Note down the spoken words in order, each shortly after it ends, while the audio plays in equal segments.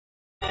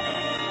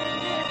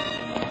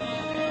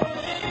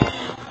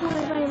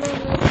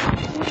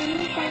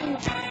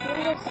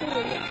let's see.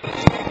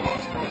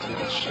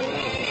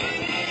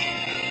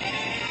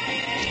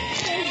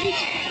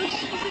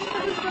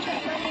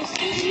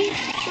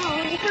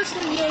 The first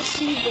time you'll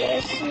see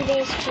this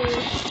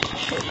first.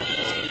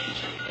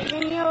 And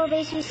then you'll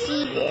basically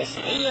see this,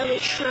 and you'll be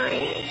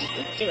trying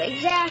to do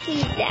exactly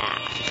that.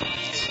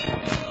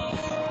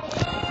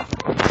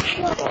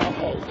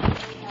 Okay.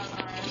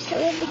 So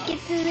we have to get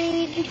to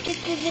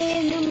there,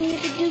 and then we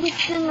have to do the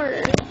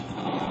trimmer.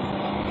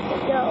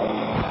 Let's go.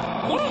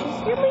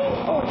 Yeah, streaming?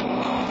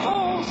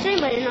 Oh,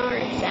 streaming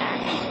aren't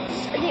exact.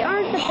 They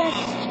aren't the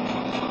best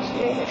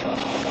streaming controls.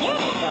 Okay,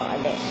 let's go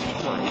on this.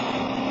 Come on.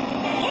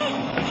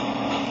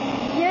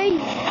 Yay!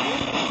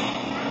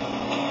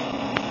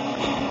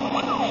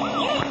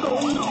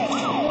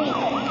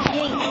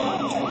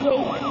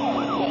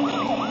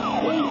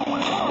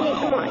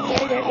 Come on,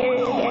 get in there.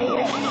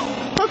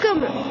 Hook him,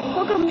 no,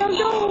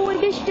 I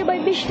missed him.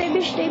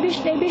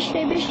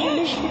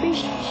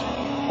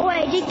 Oh,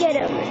 I did get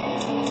him.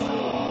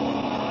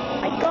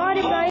 I got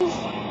him, guys.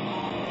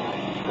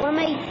 Why am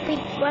I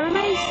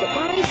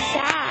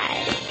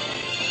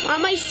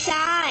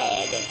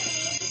sad?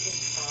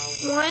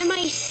 Why am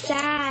I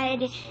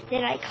sad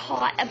that I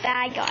caught a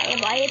bad guy?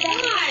 Am I a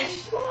bad guy?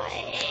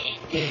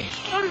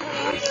 Come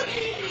on.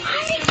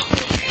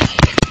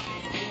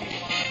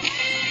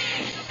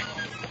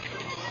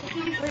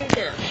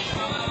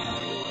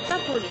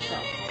 Stop for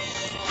yourself.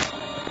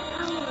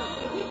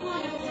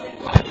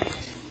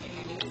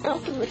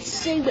 Okay, let's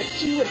see what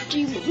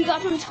we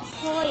got from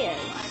toys.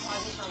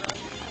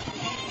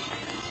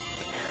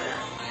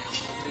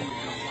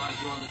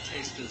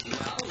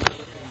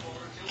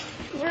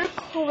 We're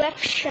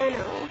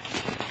collectional.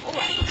 Oh,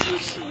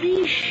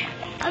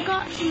 I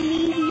got some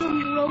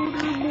medium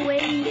rotor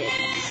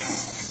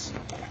blades.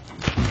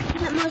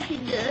 That must be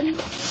good.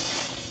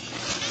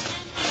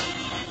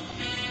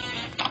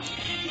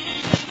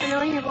 I know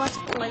I have lots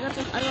of toys.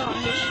 I got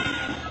mission.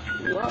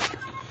 Whoa.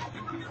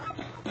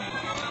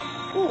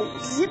 Oh,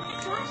 zip.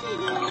 Actually,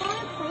 do you want to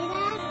play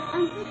that?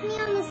 With me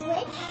on the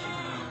Switch?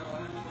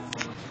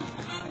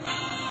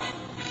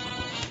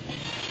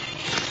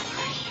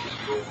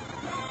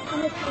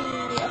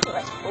 Okay,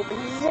 let's open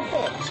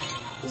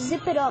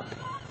zip it up.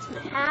 Some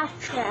half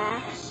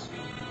tracks.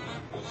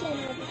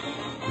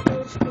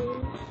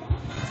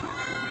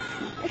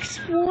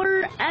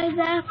 Explore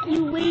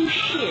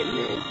evacuation.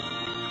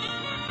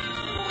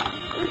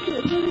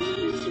 Okay,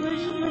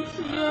 what's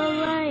the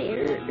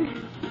wire?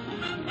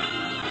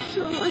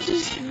 So what's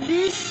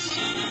this?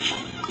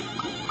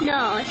 No,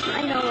 it's not. I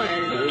know what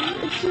it is.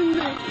 It's in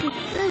the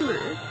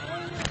trimmer.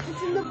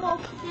 It's in the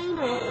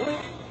volcano.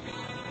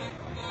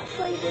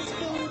 Played this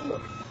game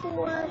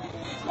before,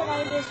 but I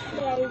just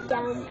played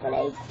down, but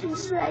I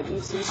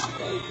decided to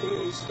stay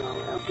through, so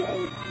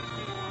okay.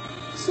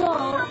 So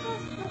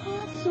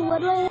what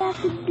do I have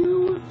to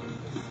do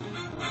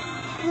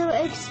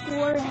to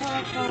explore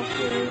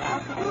helicopter?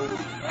 Okay.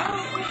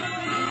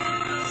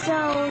 So,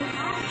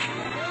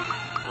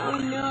 oh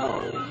no.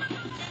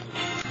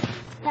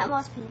 That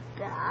must be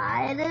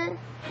bad.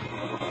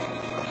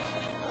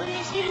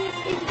 Okay, see.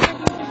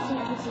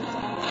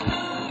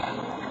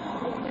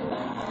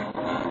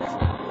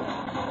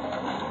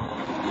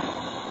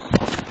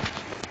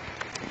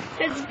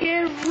 Let's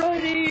get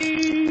ready.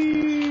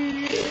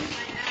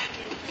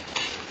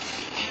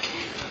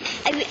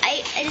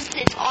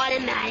 It's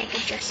automatic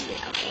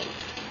adjustment. Okay.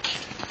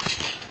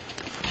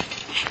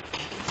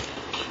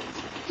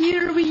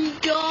 Here we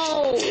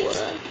go.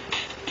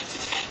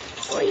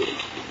 Oi.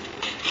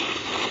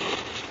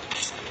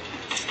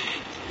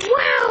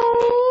 Wow.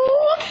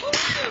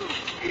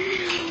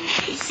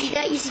 You see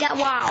that?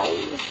 Wow.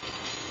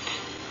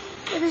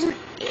 There's an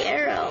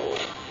arrow.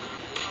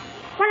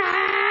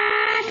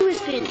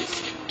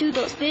 Do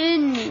those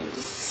spins.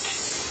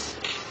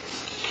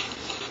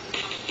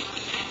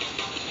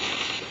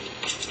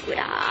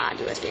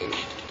 Do a spin.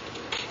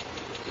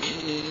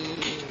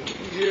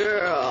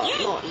 Yeah.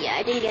 Oh, yeah,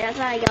 I didn't get it. I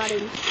thought I got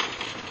him.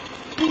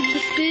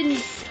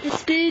 The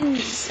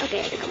spins.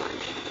 Okay, come on.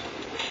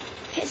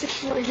 Okay, it's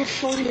flying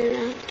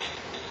around.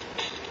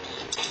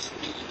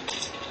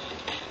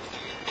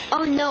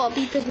 Oh no, a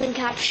beep has been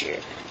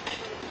captured.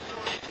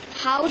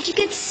 How'd you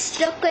get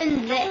stuck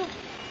in there?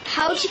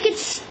 How'd you get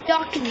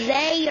stuck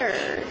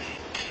there?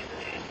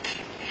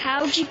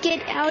 How'd you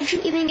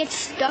even get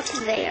stuck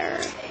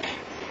there?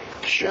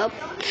 Shup.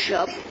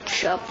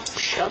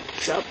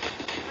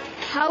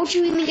 How'd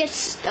you even get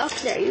stuck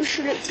there? You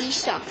shouldn't be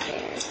stuck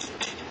there.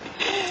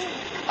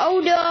 Oh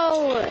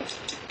no!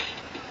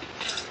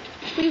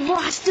 We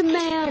lost a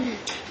man!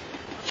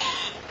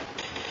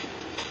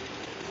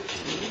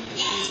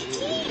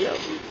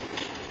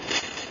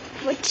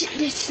 What's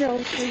this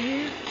over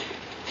here?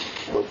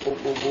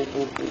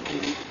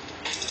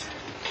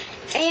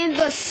 And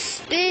the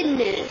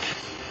spin.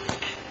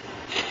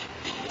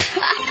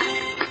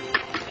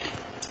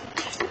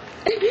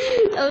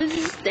 That was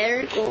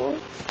hysterical.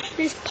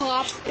 This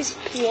pop, this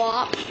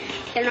plop,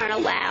 they're not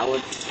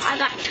allowed. I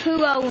got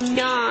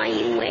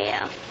 209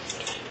 left.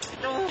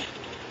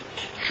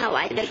 how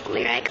I look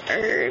like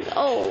herb.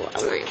 Oh, I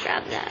want to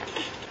grab that.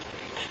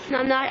 No,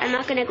 I'm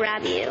not gonna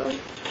grab you.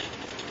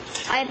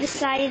 I've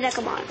decided that,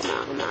 come on.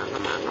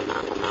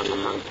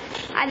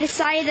 I've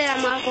decided that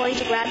I'm not going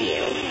to grab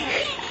you.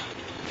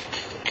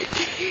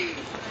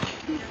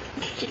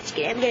 Just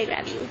kidding, I'm gonna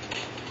grab you.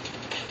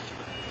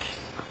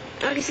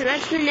 Okay, so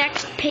that's the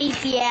next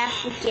pace we have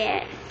to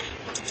get.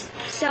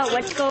 So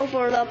let's go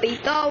for the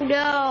beat. Oh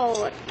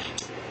no!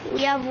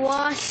 We have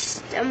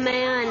lost a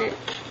man.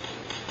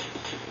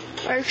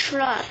 Or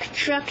truck.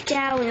 Truck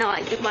down. No,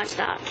 I did not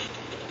stop.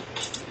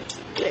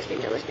 Do a spin.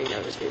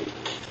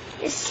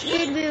 It's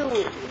spin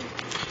move.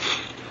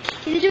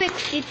 Did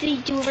he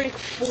do like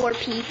 4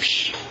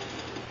 peeps?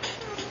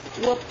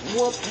 Whoop.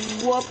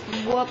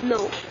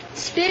 No.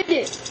 Spin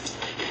it.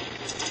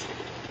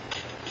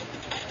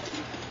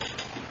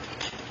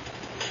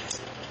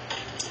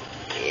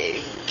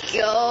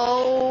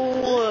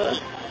 Go.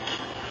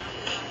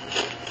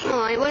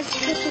 Oh, I was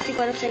supposed to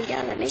go upside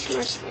down. That makes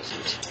more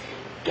sense.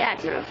 Yeah,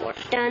 it's not a 4.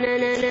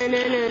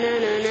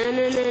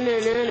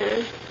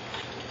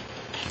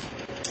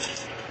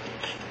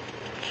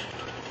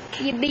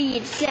 You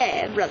beat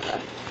said, brother.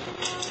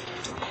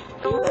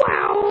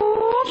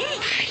 Wow.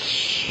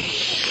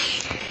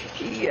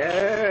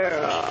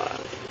 Yeah.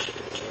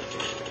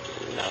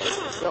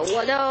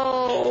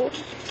 No.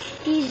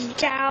 He's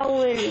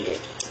down.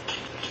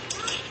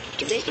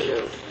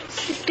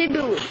 Spin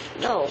move.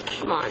 No,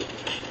 come on.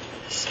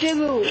 Spin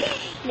move.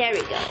 There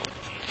we go.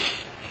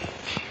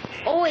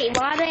 Oh wait,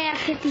 why do I have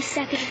 50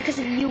 seconds because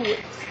of you?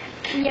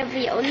 Yeah,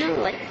 but oh no,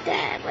 like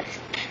that. What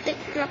the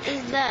crap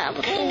is that?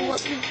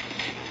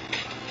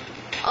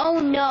 Oh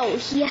no,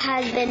 he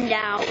has been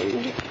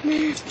downed.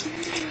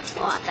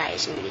 Oh, I thought he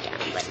was gonna be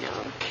down, but no.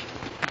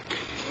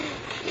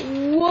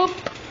 Whoop.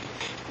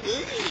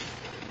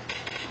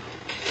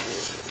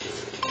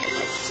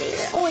 Let's see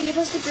that. Oh, you're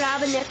supposed to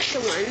grab an extra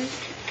one.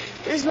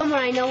 There's one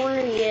where I know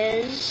where he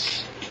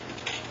is.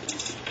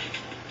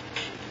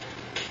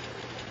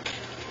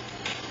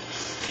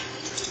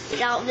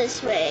 Get out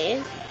this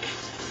way.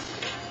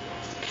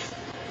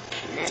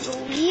 And I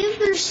believe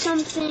there's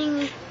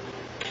something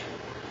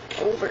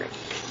over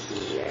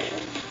here.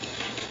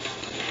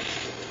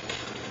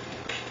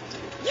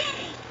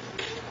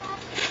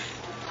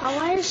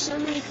 Why are so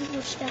many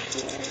people stuck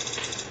here?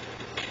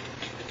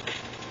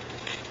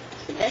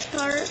 The best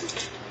part.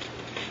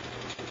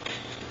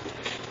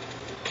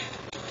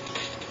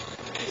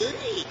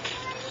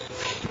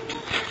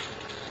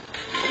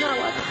 I'm not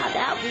allowed to have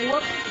that.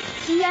 Whoop.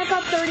 See, I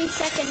got 30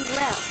 seconds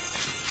left.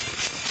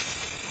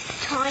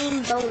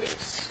 Time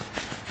bonus.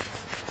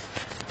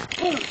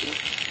 Boom.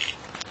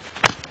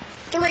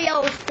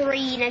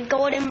 303 and a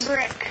golden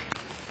brick.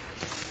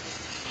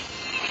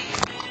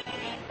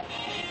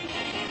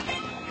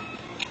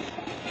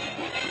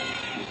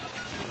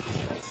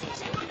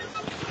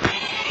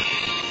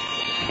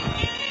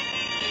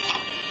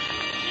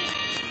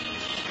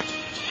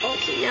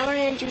 Okay, now we're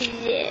gonna do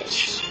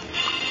this.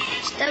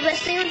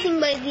 That's the only thing,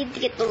 but I need to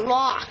get the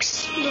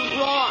rocks. The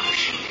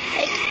rocks.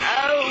 Like,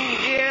 oh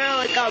yeah,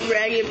 like I'm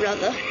ready,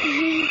 brother.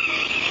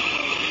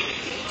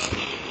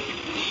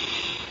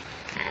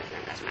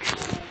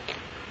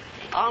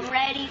 I'm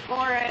ready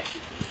for it.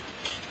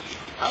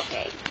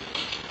 Okay.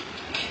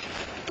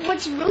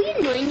 What's really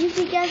annoying is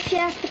you guys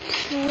have to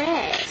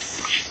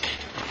press.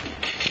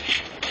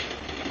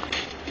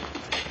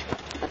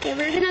 Okay,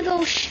 we're gonna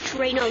go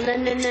straight. No.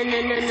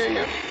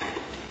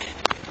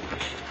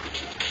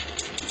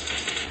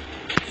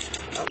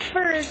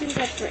 First, we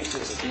got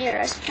first near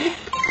us.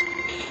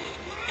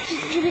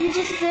 Just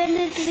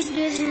do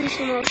this in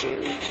slow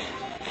motion.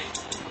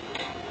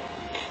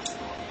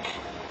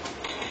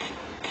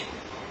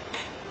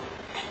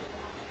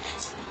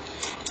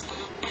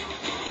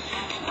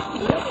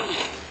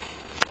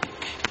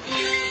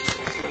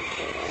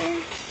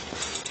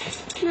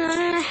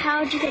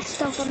 How'd you get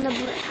stuck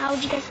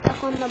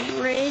on the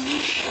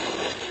bridge?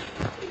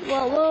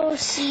 Well, we'll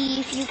see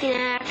if you can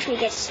actually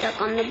get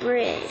stuck on the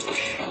bridge.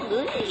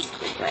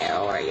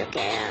 Well, or you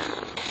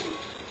can.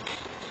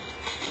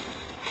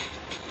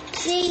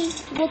 See?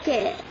 Look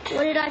at it.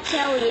 What did I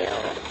tell you?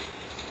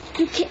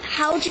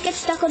 How'd you get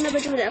stuck on the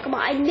bridge over there? Come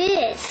on, I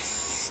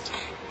missed.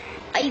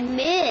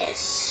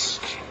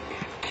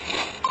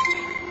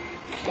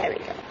 There we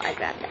go. I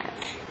grabbed that.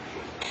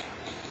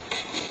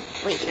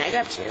 Wait, can I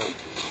grab 2?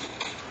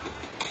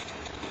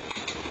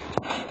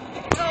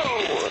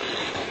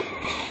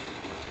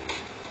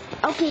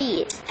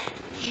 Okay,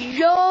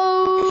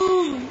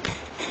 jump!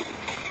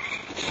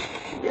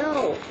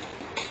 No.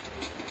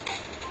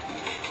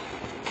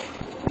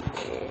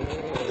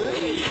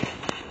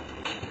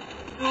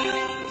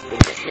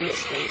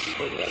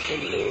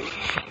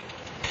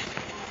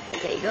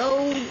 Okay,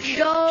 go,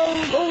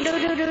 jump! Oh, no,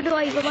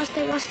 I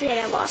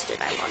lost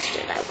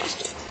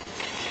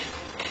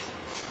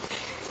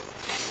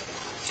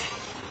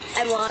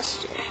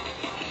it.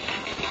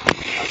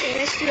 Okay,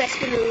 let's do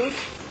extra move.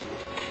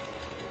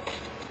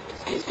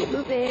 Let's keep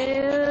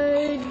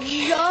moving.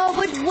 Oh,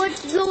 what?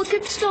 No, we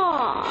can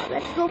stop.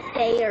 Let's go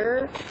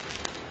there.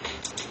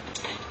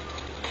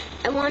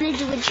 I want to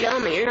do a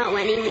jump and you're not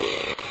letting me.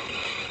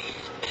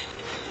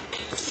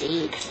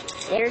 See?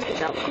 There's the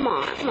jump. Come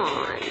on, come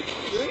on.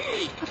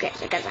 Okay,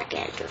 so I guess I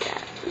can't do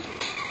that.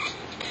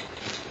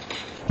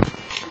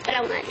 But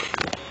I want to.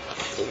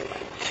 Either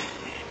way.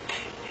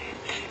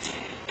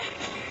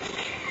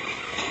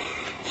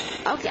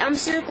 Okay, I'm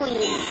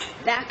circling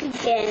back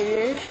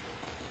again.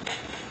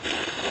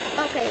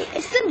 Okay,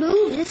 it's the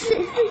move. This is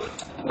the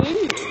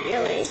thing,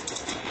 really.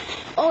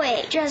 Oh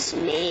wait, just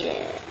made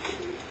it.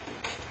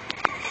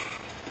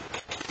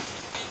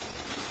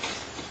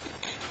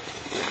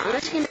 No, I'm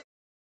just gonna.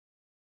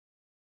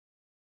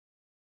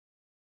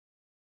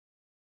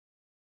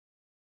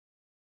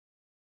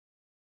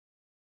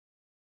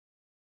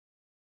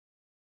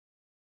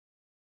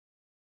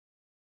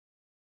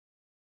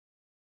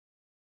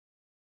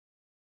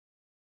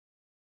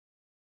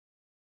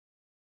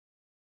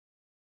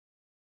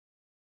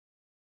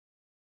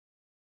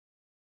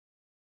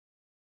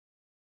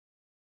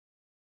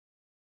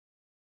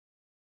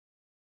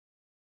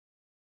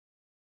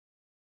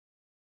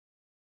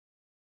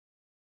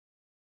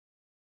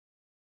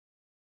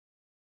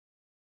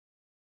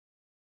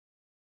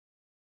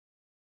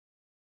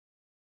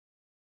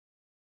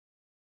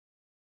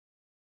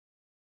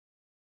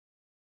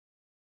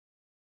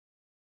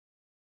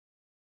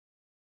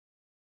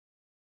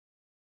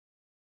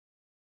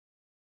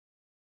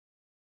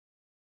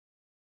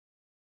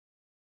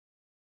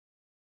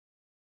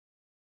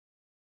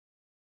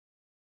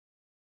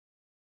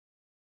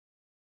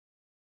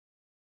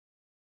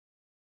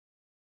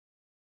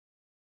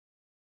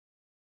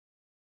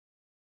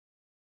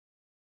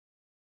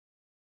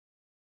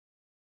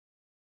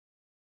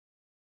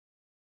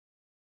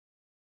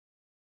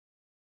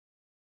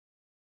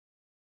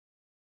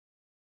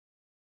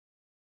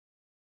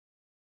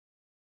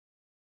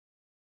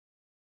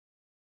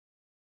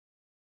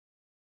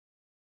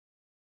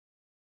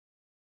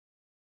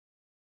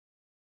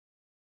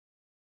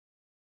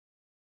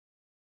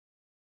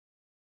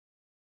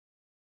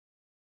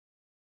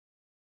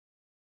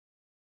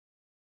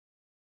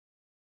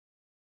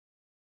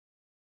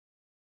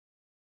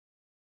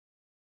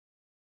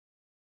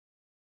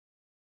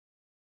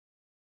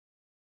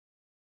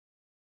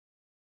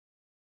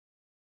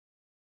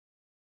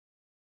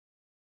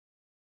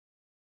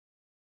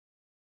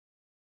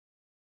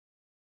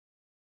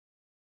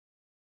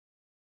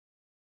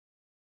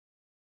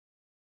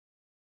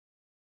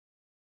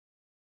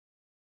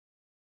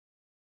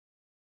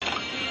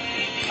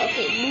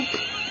 Okay, boop.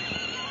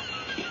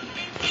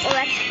 Oh,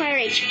 that's Fire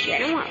HQ. I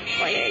don't want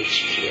Fire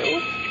HQ.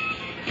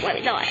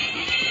 Wait, no.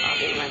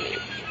 Okay, let me.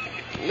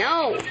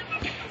 No.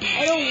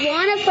 I don't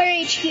want a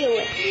Fire HQ.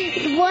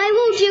 Why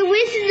won't you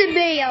listen to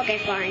me? Okay,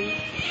 fine.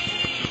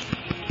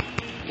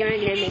 You're not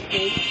gonna make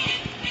me.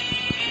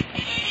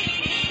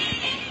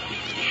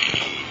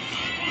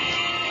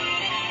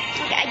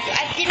 Okay,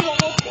 I did the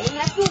whole thing.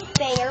 That's not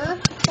fair.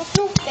 That's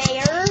not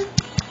fair.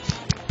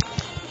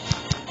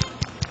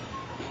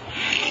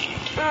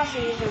 I'll also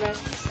use the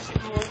rest of the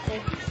system real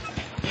quick.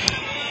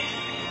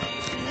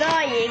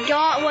 There you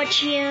got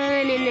what you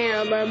wanted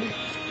now, bub.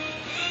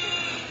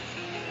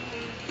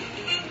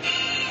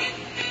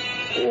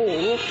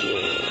 Oh,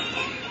 okay.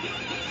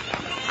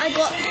 I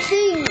got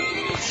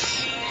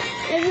things.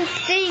 There's a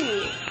thing.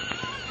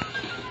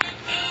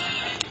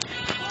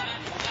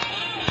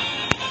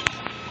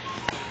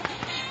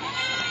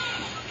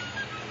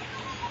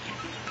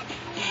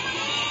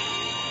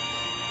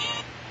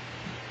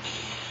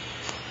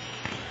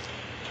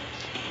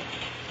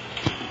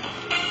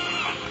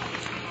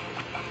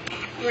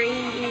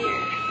 Reindeer.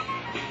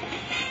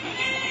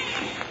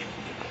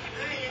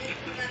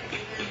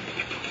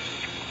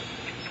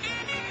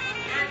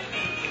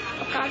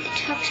 Oh god, the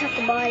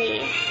tuk-tuk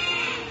body.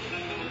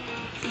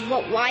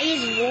 But why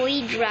is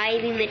Roy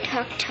driving the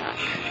tuk-tuk?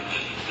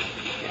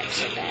 That's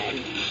so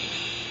bad.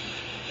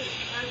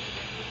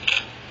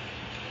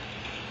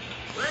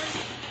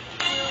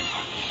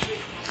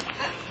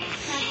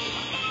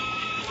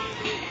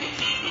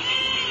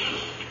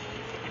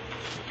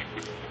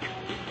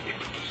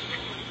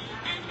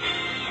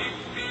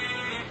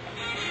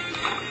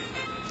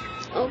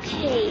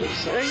 Okay,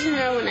 so there's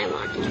another one I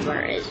wanted.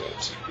 Where is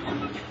it?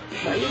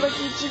 Are you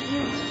looking to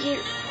get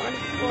on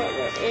for?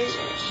 Where is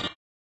it?